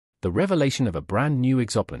The revelation of a brand new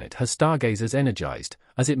exoplanet has stargazers energized,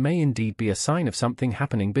 as it may indeed be a sign of something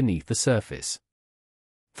happening beneath the surface.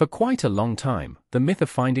 For quite a long time, the myth of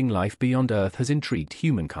finding life beyond Earth has intrigued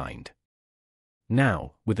humankind.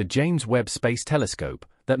 Now, with the James Webb Space Telescope,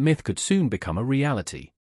 that myth could soon become a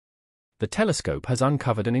reality. The telescope has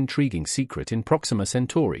uncovered an intriguing secret in Proxima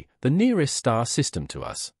Centauri, the nearest star system to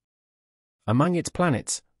us. Among its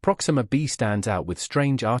planets, Proxima B stands out with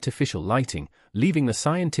strange artificial lighting, leaving the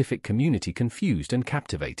scientific community confused and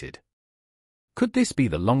captivated. Could this be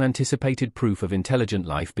the long-anticipated proof of intelligent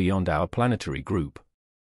life beyond our planetary group?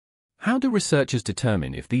 How do researchers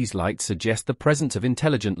determine if these lights suggest the presence of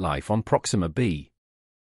intelligent life on Proxima B?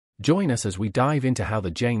 Join us as we dive into how the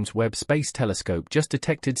James Webb Space Telescope just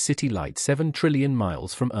detected city light 7 trillion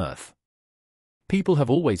miles from Earth. People have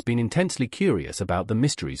always been intensely curious about the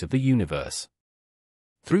mysteries of the universe.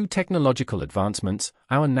 Through technological advancements,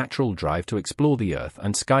 our natural drive to explore the Earth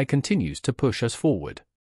and sky continues to push us forward.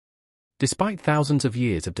 Despite thousands of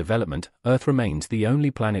years of development, Earth remains the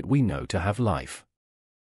only planet we know to have life.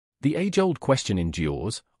 The age-old question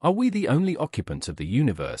endures: are we the only occupants of the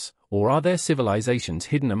universe, or are there civilizations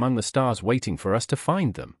hidden among the stars waiting for us to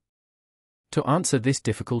find them? To answer this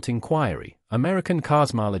difficult inquiry, American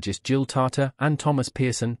cosmologists Jill Tarter and Thomas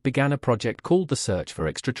Pearson began a project called the Search for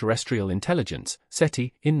Extraterrestrial Intelligence,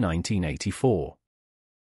 SETI, in 1984.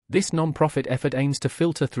 This non-profit effort aims to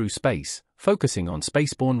filter through space, focusing on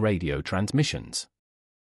spaceborne radio transmissions.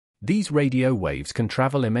 These radio waves can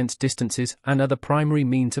travel immense distances and are the primary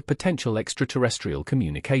means of potential extraterrestrial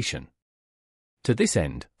communication. To this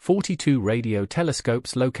end, 42 radio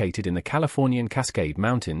telescopes located in the Californian Cascade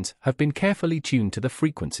Mountains have been carefully tuned to the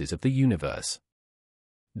frequencies of the universe.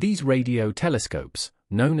 These radio telescopes,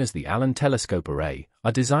 known as the Allen Telescope Array,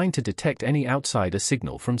 are designed to detect any outsider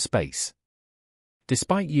signal from space.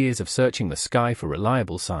 Despite years of searching the sky for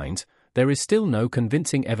reliable signs, there is still no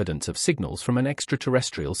convincing evidence of signals from an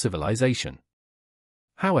extraterrestrial civilization.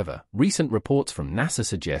 However, recent reports from NASA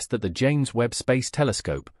suggest that the James Webb Space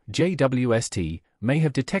Telescope, JWST, may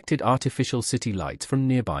have detected artificial city lights from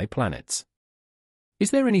nearby planets.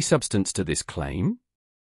 Is there any substance to this claim?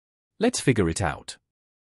 Let's figure it out.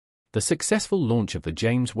 The successful launch of the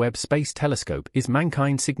James Webb Space Telescope is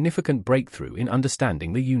mankind's significant breakthrough in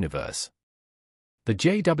understanding the universe. The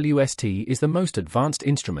JWST is the most advanced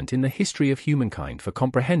instrument in the history of humankind for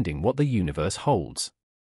comprehending what the universe holds.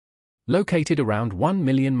 Located around 1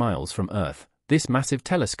 million miles from Earth, this massive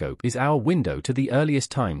telescope is our window to the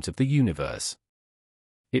earliest times of the universe.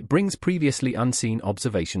 It brings previously unseen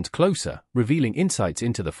observations closer, revealing insights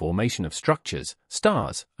into the formation of structures,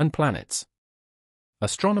 stars, and planets.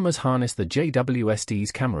 Astronomers harness the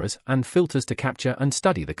JWST's cameras and filters to capture and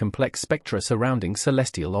study the complex spectra surrounding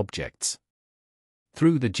celestial objects.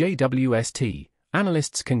 Through the JWST,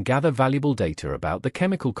 analysts can gather valuable data about the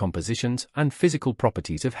chemical compositions and physical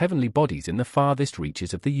properties of heavenly bodies in the farthest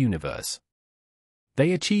reaches of the universe.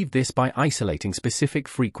 They achieve this by isolating specific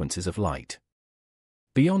frequencies of light.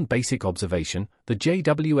 Beyond basic observation, the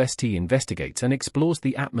JWST investigates and explores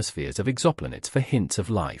the atmospheres of exoplanets for hints of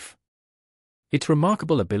life. Its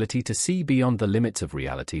remarkable ability to see beyond the limits of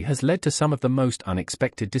reality has led to some of the most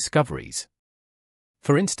unexpected discoveries.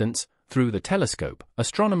 For instance, through the telescope,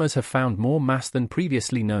 astronomers have found more mass than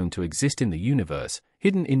previously known to exist in the universe,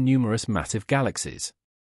 hidden in numerous massive galaxies.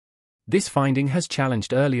 This finding has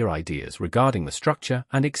challenged earlier ideas regarding the structure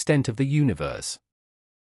and extent of the universe.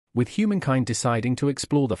 With humankind deciding to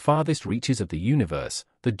explore the farthest reaches of the universe,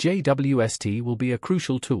 the JWST will be a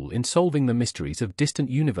crucial tool in solving the mysteries of distant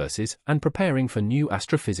universes and preparing for new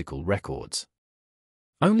astrophysical records.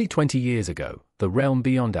 Only 20 years ago, the realm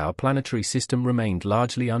beyond our planetary system remained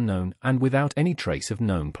largely unknown and without any trace of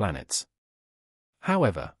known planets.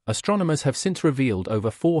 However, astronomers have since revealed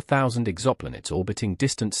over 4,000 exoplanets orbiting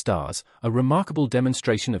distant stars, a remarkable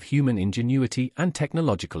demonstration of human ingenuity and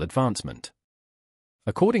technological advancement.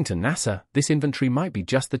 According to NASA, this inventory might be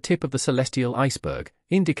just the tip of the celestial iceberg,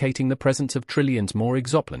 indicating the presence of trillions more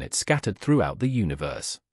exoplanets scattered throughout the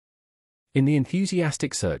universe. In the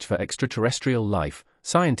enthusiastic search for extraterrestrial life,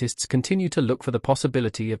 scientists continue to look for the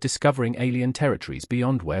possibility of discovering alien territories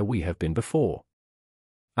beyond where we have been before.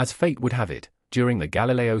 As fate would have it, during the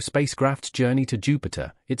Galileo spacecraft's journey to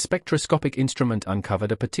Jupiter, its spectroscopic instrument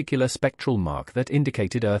uncovered a particular spectral mark that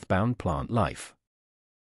indicated Earthbound plant life.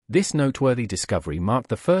 This noteworthy discovery marked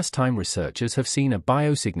the first time researchers have seen a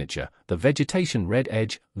biosignature, the vegetation red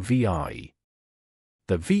edge, VRE.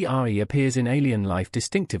 The VRE appears in alien life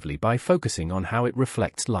distinctively by focusing on how it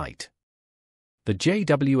reflects light. The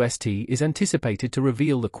JWST is anticipated to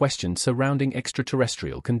reveal the questions surrounding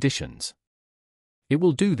extraterrestrial conditions. It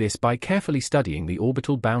will do this by carefully studying the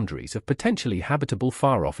orbital boundaries of potentially habitable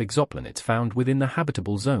far-off exoplanets found within the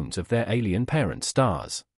habitable zones of their alien parent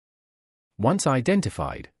stars. Once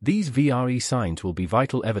identified, these VRE signs will be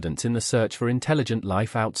vital evidence in the search for intelligent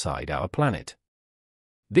life outside our planet.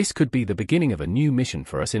 This could be the beginning of a new mission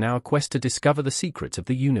for us in our quest to discover the secrets of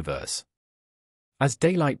the universe. As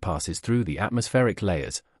daylight passes through the atmospheric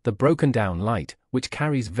layers, the broken-down light, which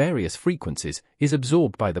carries various frequencies, is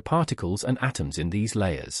absorbed by the particles and atoms in these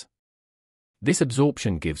layers. This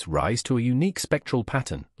absorption gives rise to a unique spectral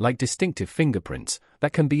pattern, like distinctive fingerprints,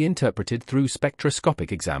 that can be interpreted through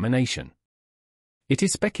spectroscopic examination. It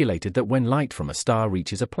is speculated that when light from a star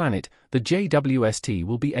reaches a planet, the JWST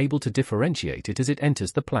will be able to differentiate it as it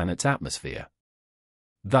enters the planet's atmosphere.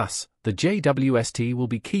 Thus, the JWST will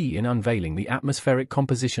be key in unveiling the atmospheric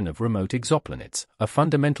composition of remote exoplanets, a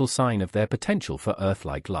fundamental sign of their potential for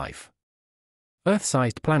Earth-like life.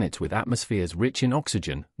 Earth-sized planets with atmospheres rich in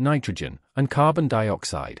oxygen, nitrogen, and carbon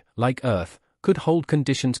dioxide, like Earth, could hold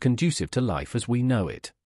conditions conducive to life as we know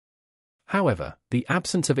it. However, the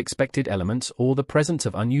absence of expected elements or the presence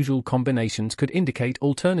of unusual combinations could indicate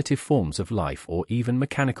alternative forms of life or even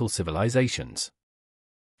mechanical civilizations.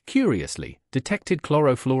 Curiously, detected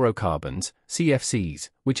chlorofluorocarbons, CFCs,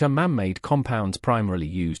 which are man-made compounds primarily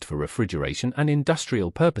used for refrigeration and industrial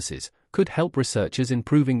purposes, could help researchers in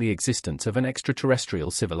proving the existence of an extraterrestrial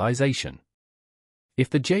civilization. If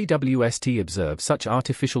the JWST observes such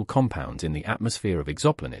artificial compounds in the atmosphere of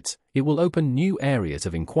exoplanets, it will open new areas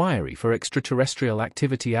of inquiry for extraterrestrial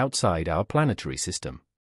activity outside our planetary system.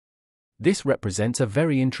 This represents a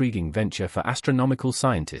very intriguing venture for astronomical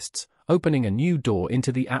scientists, opening a new door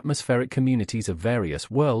into the atmospheric communities of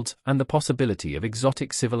various worlds and the possibility of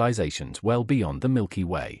exotic civilizations well beyond the Milky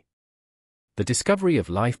Way. The discovery of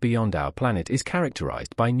life beyond our planet is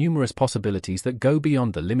characterized by numerous possibilities that go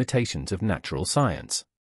beyond the limitations of natural science.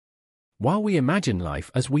 While we imagine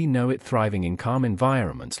life as we know it thriving in calm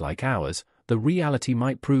environments like ours, the reality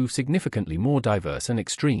might prove significantly more diverse and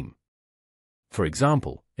extreme. For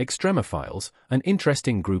example, extremophiles, an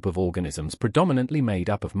interesting group of organisms predominantly made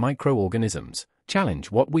up of microorganisms, challenge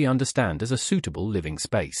what we understand as a suitable living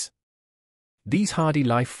space. These hardy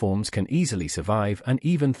life forms can easily survive and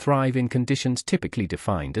even thrive in conditions typically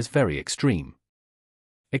defined as very extreme.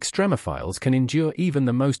 Extremophiles can endure even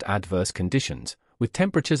the most adverse conditions, with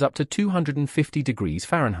temperatures up to 250 degrees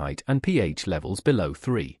Fahrenheit and pH levels below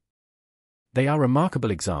 3. They are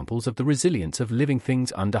remarkable examples of the resilience of living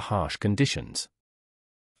things under harsh conditions.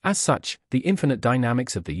 As such, the infinite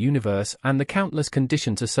dynamics of the universe and the countless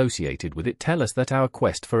conditions associated with it tell us that our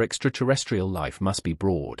quest for extraterrestrial life must be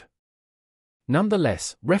broad.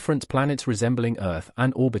 Nonetheless, reference planets resembling Earth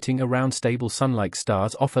and orbiting around stable sun-like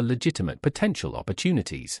stars offer legitimate potential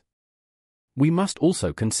opportunities. We must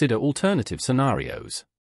also consider alternative scenarios.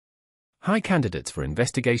 High candidates for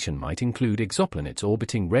investigation might include exoplanets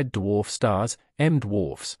orbiting red dwarf stars,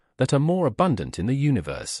 M-dwarfs, that are more abundant in the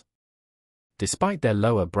universe. Despite their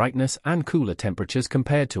lower brightness and cooler temperatures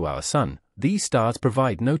compared to our Sun, these stars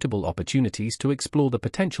provide notable opportunities to explore the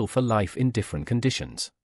potential for life in different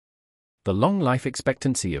conditions. The long life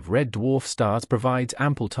expectancy of red dwarf stars provides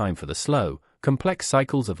ample time for the slow, complex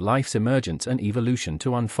cycles of life's emergence and evolution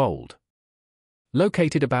to unfold.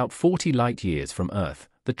 Located about 40 light-years from Earth,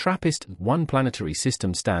 the TRAPPIST-1 planetary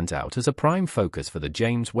system stands out as a prime focus for the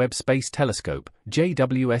James Webb Space Telescope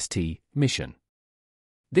 (JWST) mission.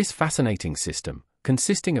 This fascinating system,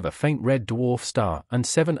 consisting of a faint red dwarf star and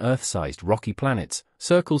 7 Earth-sized rocky planets,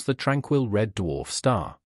 circles the tranquil red dwarf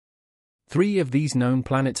star. 3 of these known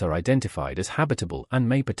planets are identified as habitable and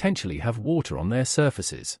may potentially have water on their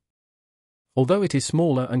surfaces. Although it is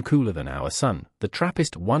smaller and cooler than our Sun, the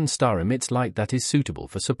TRAPPIST-1 star emits light that is suitable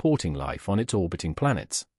for supporting life on its orbiting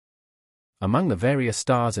planets. Among the various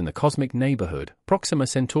stars in the cosmic neighborhood, Proxima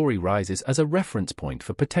Centauri rises as a reference point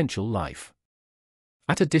for potential life.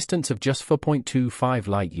 At a distance of just 4.25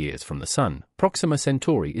 light-years from the Sun, Proxima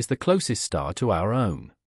Centauri is the closest star to our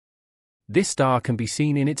own. This star can be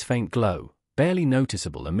seen in its faint glow, barely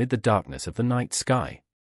noticeable amid the darkness of the night sky.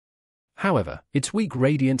 However, its weak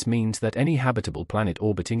radiance means that any habitable planet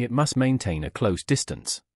orbiting it must maintain a close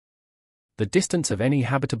distance. The distance of any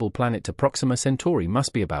habitable planet to Proxima Centauri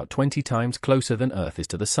must be about 20 times closer than Earth is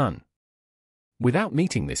to the Sun. Without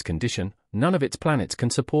meeting this condition, none of its planets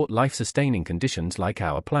can support life-sustaining conditions like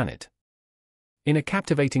our planet. In a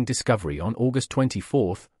captivating discovery on August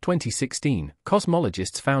 24, 2016,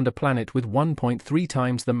 cosmologists found a planet with 1.3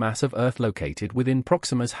 times the mass of Earth located within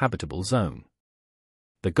Proxima's habitable zone.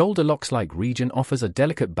 The Goldilocks-like region offers a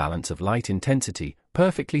delicate balance of light intensity,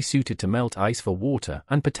 perfectly suited to melt ice for water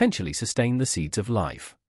and potentially sustain the seeds of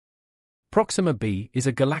life. Proxima B is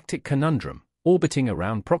a galactic conundrum, orbiting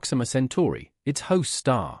around Proxima Centauri, its host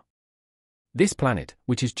star. This planet,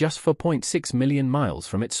 which is just 4.6 million miles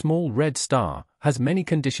from its small red star, has many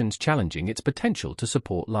conditions challenging its potential to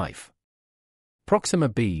support life. Proxima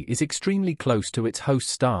B is extremely close to its host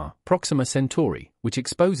star, Proxima Centauri, which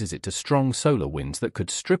exposes it to strong solar winds that could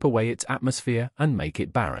strip away its atmosphere and make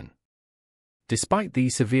it barren. Despite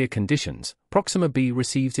these severe conditions, Proxima B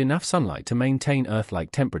receives enough sunlight to maintain Earth-like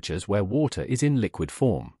temperatures where water is in liquid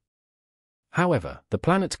form. However, the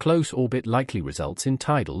planet's close orbit likely results in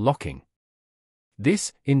tidal locking.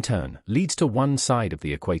 This, in turn, leads to one side of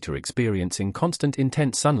the equator experiencing constant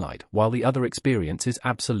intense sunlight while the other experiences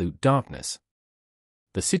absolute darkness.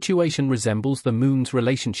 The situation resembles the Moon's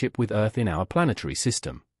relationship with Earth in our planetary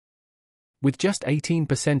system. With just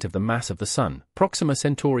 18% of the mass of the Sun, Proxima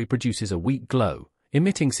Centauri produces a weak glow,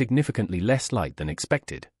 emitting significantly less light than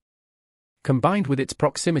expected. Combined with its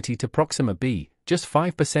proximity to Proxima B, just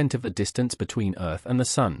 5% of the distance between Earth and the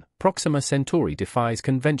Sun, Proxima Centauri defies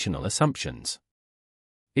conventional assumptions.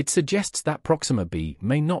 It suggests that Proxima B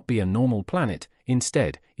may not be a normal planet,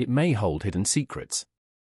 instead, it may hold hidden secrets.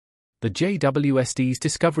 The JWST's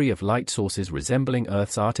discovery of light sources resembling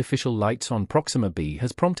Earth's artificial lights on Proxima B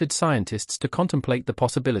has prompted scientists to contemplate the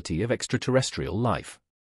possibility of extraterrestrial life.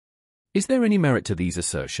 Is there any merit to these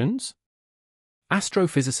assertions?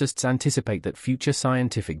 Astrophysicists anticipate that future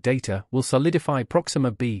scientific data will solidify Proxima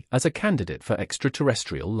B as a candidate for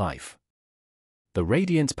extraterrestrial life. The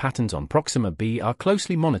radiance patterns on Proxima B are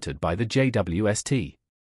closely monitored by the JWST.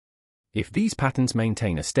 If these patterns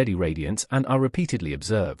maintain a steady radiance and are repeatedly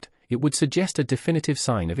observed, it would suggest a definitive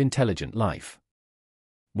sign of intelligent life.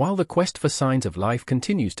 While the quest for signs of life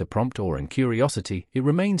continues to prompt awe and curiosity, it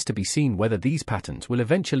remains to be seen whether these patterns will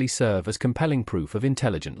eventually serve as compelling proof of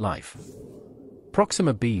intelligent life.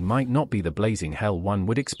 Proxima B might not be the blazing hell one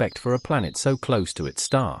would expect for a planet so close to its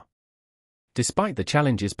star. Despite the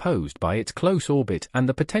challenges posed by its close orbit and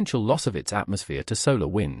the potential loss of its atmosphere to solar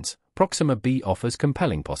winds, Proxima B offers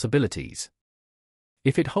compelling possibilities.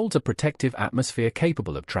 If it holds a protective atmosphere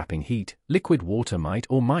capable of trapping heat, liquid water might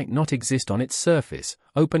or might not exist on its surface,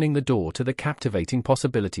 opening the door to the captivating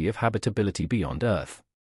possibility of habitability beyond Earth.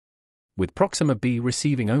 With Proxima B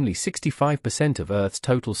receiving only 65% of Earth's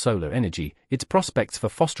total solar energy, its prospects for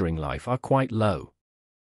fostering life are quite low.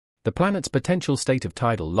 The planet's potential state of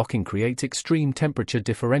tidal locking creates extreme temperature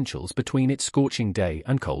differentials between its scorching day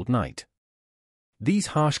and cold night. These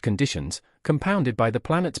harsh conditions, compounded by the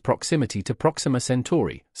planet's proximity to Proxima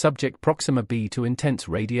Centauri, subject Proxima B to intense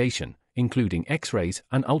radiation, including X-rays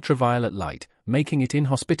and ultraviolet light, making it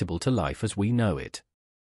inhospitable to life as we know it.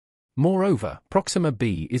 Moreover, Proxima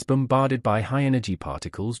B is bombarded by high-energy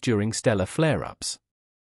particles during stellar flare-ups.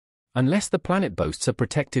 Unless the planet boasts a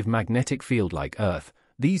protective magnetic field like Earth,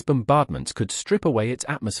 these bombardments could strip away its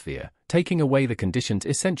atmosphere, taking away the conditions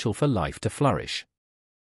essential for life to flourish.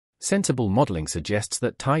 Sensible modeling suggests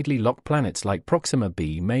that tidally locked planets like Proxima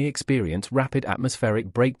B may experience rapid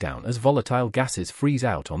atmospheric breakdown as volatile gases freeze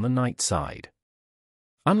out on the night side.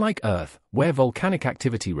 Unlike Earth, where volcanic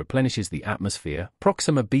activity replenishes the atmosphere,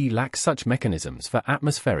 Proxima B lacks such mechanisms for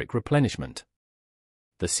atmospheric replenishment.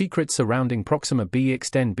 The secrets surrounding Proxima B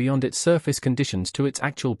extend beyond its surface conditions to its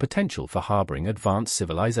actual potential for harboring advanced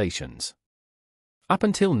civilizations. Up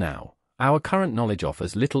until now, our current knowledge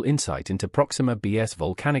offers little insight into Proxima B's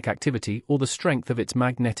volcanic activity or the strength of its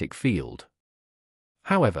magnetic field.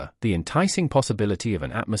 However, the enticing possibility of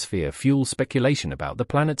an atmosphere fuels speculation about the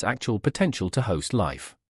planet's actual potential to host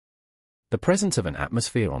life. The presence of an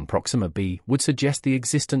atmosphere on Proxima B would suggest the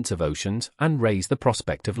existence of oceans and raise the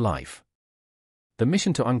prospect of life. The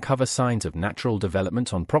mission to uncover signs of natural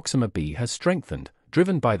development on Proxima B has strengthened,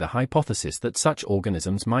 driven by the hypothesis that such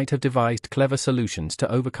organisms might have devised clever solutions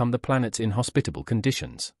to overcome the planet's inhospitable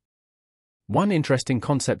conditions. One interesting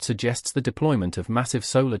concept suggests the deployment of massive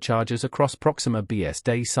solar chargers across Proxima B's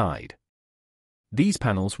day side. These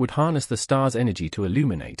panels would harness the star's energy to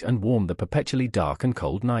illuminate and warm the perpetually dark and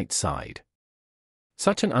cold night side.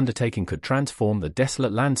 Such an undertaking could transform the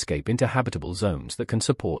desolate landscape into habitable zones that can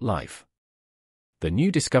support life. The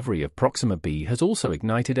new discovery of Proxima B has also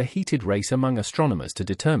ignited a heated race among astronomers to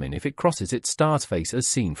determine if it crosses its star's face as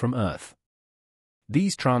seen from Earth.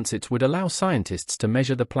 These transits would allow scientists to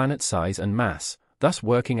measure the planet's size and mass, thus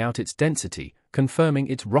working out its density, confirming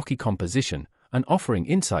its rocky composition, and offering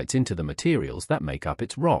insights into the materials that make up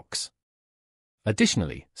its rocks.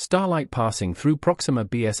 Additionally, starlight passing through Proxima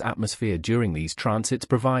B's atmosphere during these transits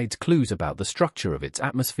provides clues about the structure of its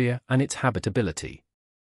atmosphere and its habitability.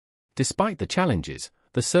 Despite the challenges,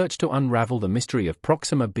 the search to unravel the mystery of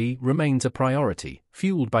Proxima B remains a priority,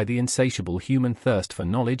 fueled by the insatiable human thirst for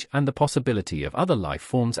knowledge and the possibility of other life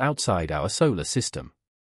forms outside our solar system.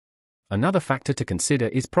 Another factor to consider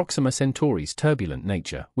is Proxima Centauri's turbulent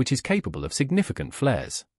nature, which is capable of significant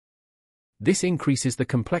flares. This increases the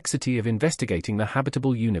complexity of investigating the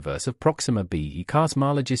habitable universe of Proxima B.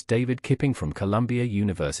 Cosmologist David Kipping from Columbia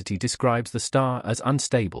University describes the star as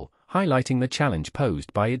unstable, highlighting the challenge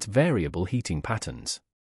posed by its variable heating patterns.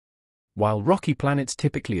 While rocky planets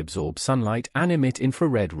typically absorb sunlight and emit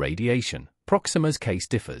infrared radiation, Proxima's case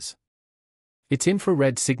differs. Its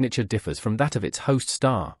infrared signature differs from that of its host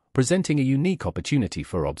star, presenting a unique opportunity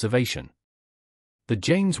for observation. The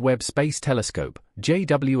James Webb Space Telescope,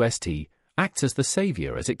 JWST, acts as the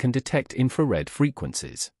savior as it can detect infrared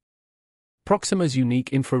frequencies. Proxima's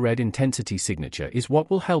unique infrared intensity signature is what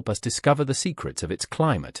will help us discover the secrets of its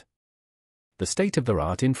climate. The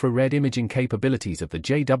state-of-the-art infrared imaging capabilities of the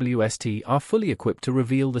JWST are fully equipped to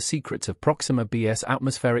reveal the secrets of Proxima B's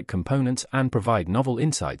atmospheric components and provide novel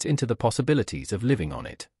insights into the possibilities of living on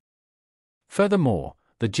it. Furthermore,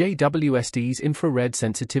 the JWST's infrared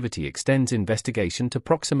sensitivity extends investigation to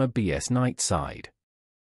Proxima B's night side.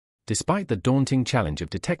 Despite the daunting challenge of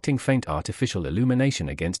detecting faint artificial illumination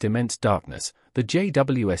against immense darkness, the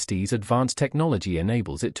JWST's advanced technology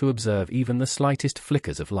enables it to observe even the slightest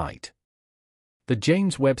flickers of light. The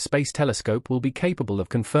James Webb Space Telescope will be capable of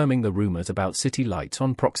confirming the rumors about city lights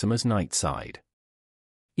on Proxima's night side.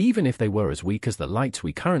 Even if they were as weak as the lights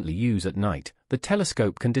we currently use at night, the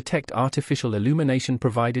telescope can detect artificial illumination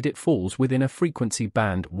provided it falls within a frequency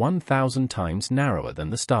band 1,000 times narrower than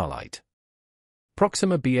the starlight.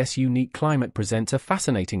 Proxima B's unique climate presents a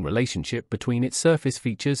fascinating relationship between its surface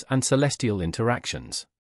features and celestial interactions.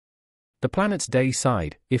 The planet's day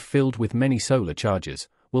side, if filled with many solar charges,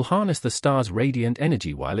 will harness the star's radiant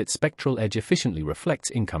energy while its spectral edge efficiently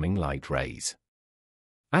reflects incoming light rays.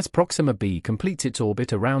 As Proxima B completes its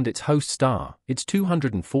orbit around its host star, its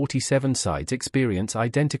 247 sides experience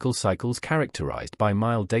identical cycles characterized by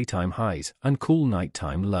mild daytime highs and cool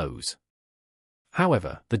nighttime lows.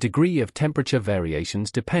 However, the degree of temperature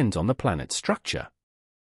variations depends on the planet's structure.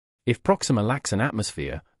 If Proxima lacks an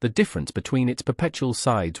atmosphere, the difference between its perpetual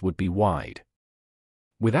sides would be wide.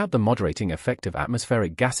 Without the moderating effect of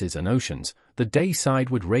atmospheric gases and oceans, the day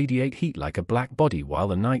side would radiate heat like a black body while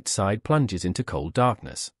the night side plunges into cold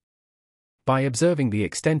darkness. By observing the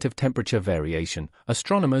extent of temperature variation,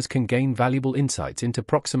 astronomers can gain valuable insights into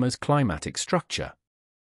Proxima's climatic structure.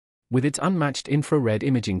 With its unmatched infrared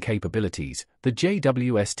imaging capabilities, the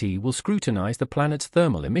JWST will scrutinize the planet's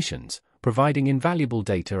thermal emissions, providing invaluable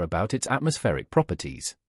data about its atmospheric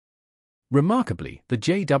properties. Remarkably, the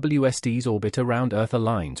JWST's orbit around Earth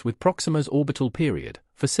aligns with Proxima's orbital period,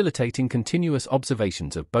 facilitating continuous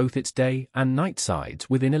observations of both its day and night sides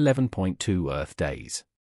within 11.2 Earth days.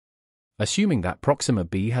 Assuming that Proxima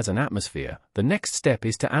B has an atmosphere, the next step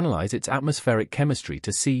is to analyze its atmospheric chemistry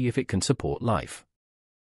to see if it can support life.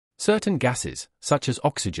 Certain gases, such as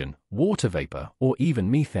oxygen, water vapor, or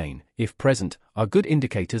even methane, if present, are good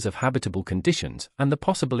indicators of habitable conditions and the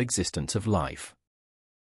possible existence of life.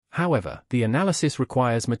 However, the analysis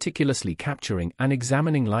requires meticulously capturing and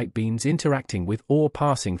examining light beams interacting with or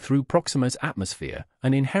passing through Proxima's atmosphere,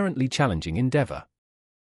 an inherently challenging endeavor.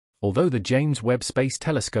 Although the James Webb Space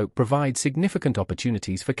Telescope provides significant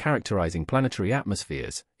opportunities for characterizing planetary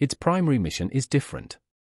atmospheres, its primary mission is different.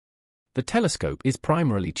 The telescope is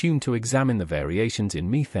primarily tuned to examine the variations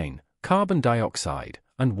in methane, carbon dioxide,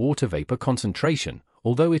 and water vapor concentration,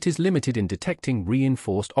 although it is limited in detecting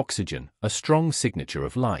reinforced oxygen, a strong signature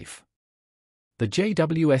of life. The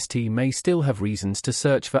JWST may still have reasons to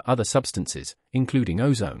search for other substances, including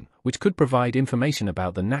ozone, which could provide information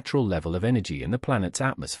about the natural level of energy in the planet's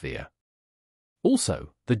atmosphere.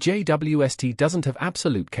 Also, the JWST doesn't have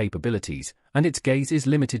absolute capabilities, and its gaze is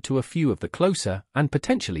limited to a few of the closer and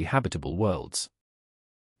potentially habitable worlds.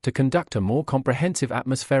 To conduct a more comprehensive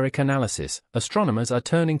atmospheric analysis, astronomers are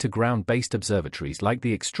turning to ground-based observatories like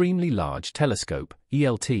the Extremely Large Telescope,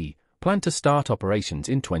 ELT, planned to start operations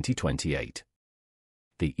in 2028.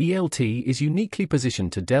 The ELT is uniquely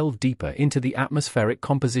positioned to delve deeper into the atmospheric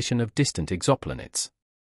composition of distant exoplanets.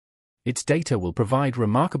 Its data will provide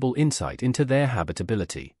remarkable insight into their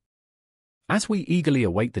habitability. As we eagerly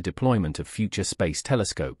await the deployment of future space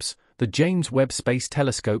telescopes, the James Webb Space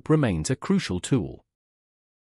Telescope remains a crucial tool.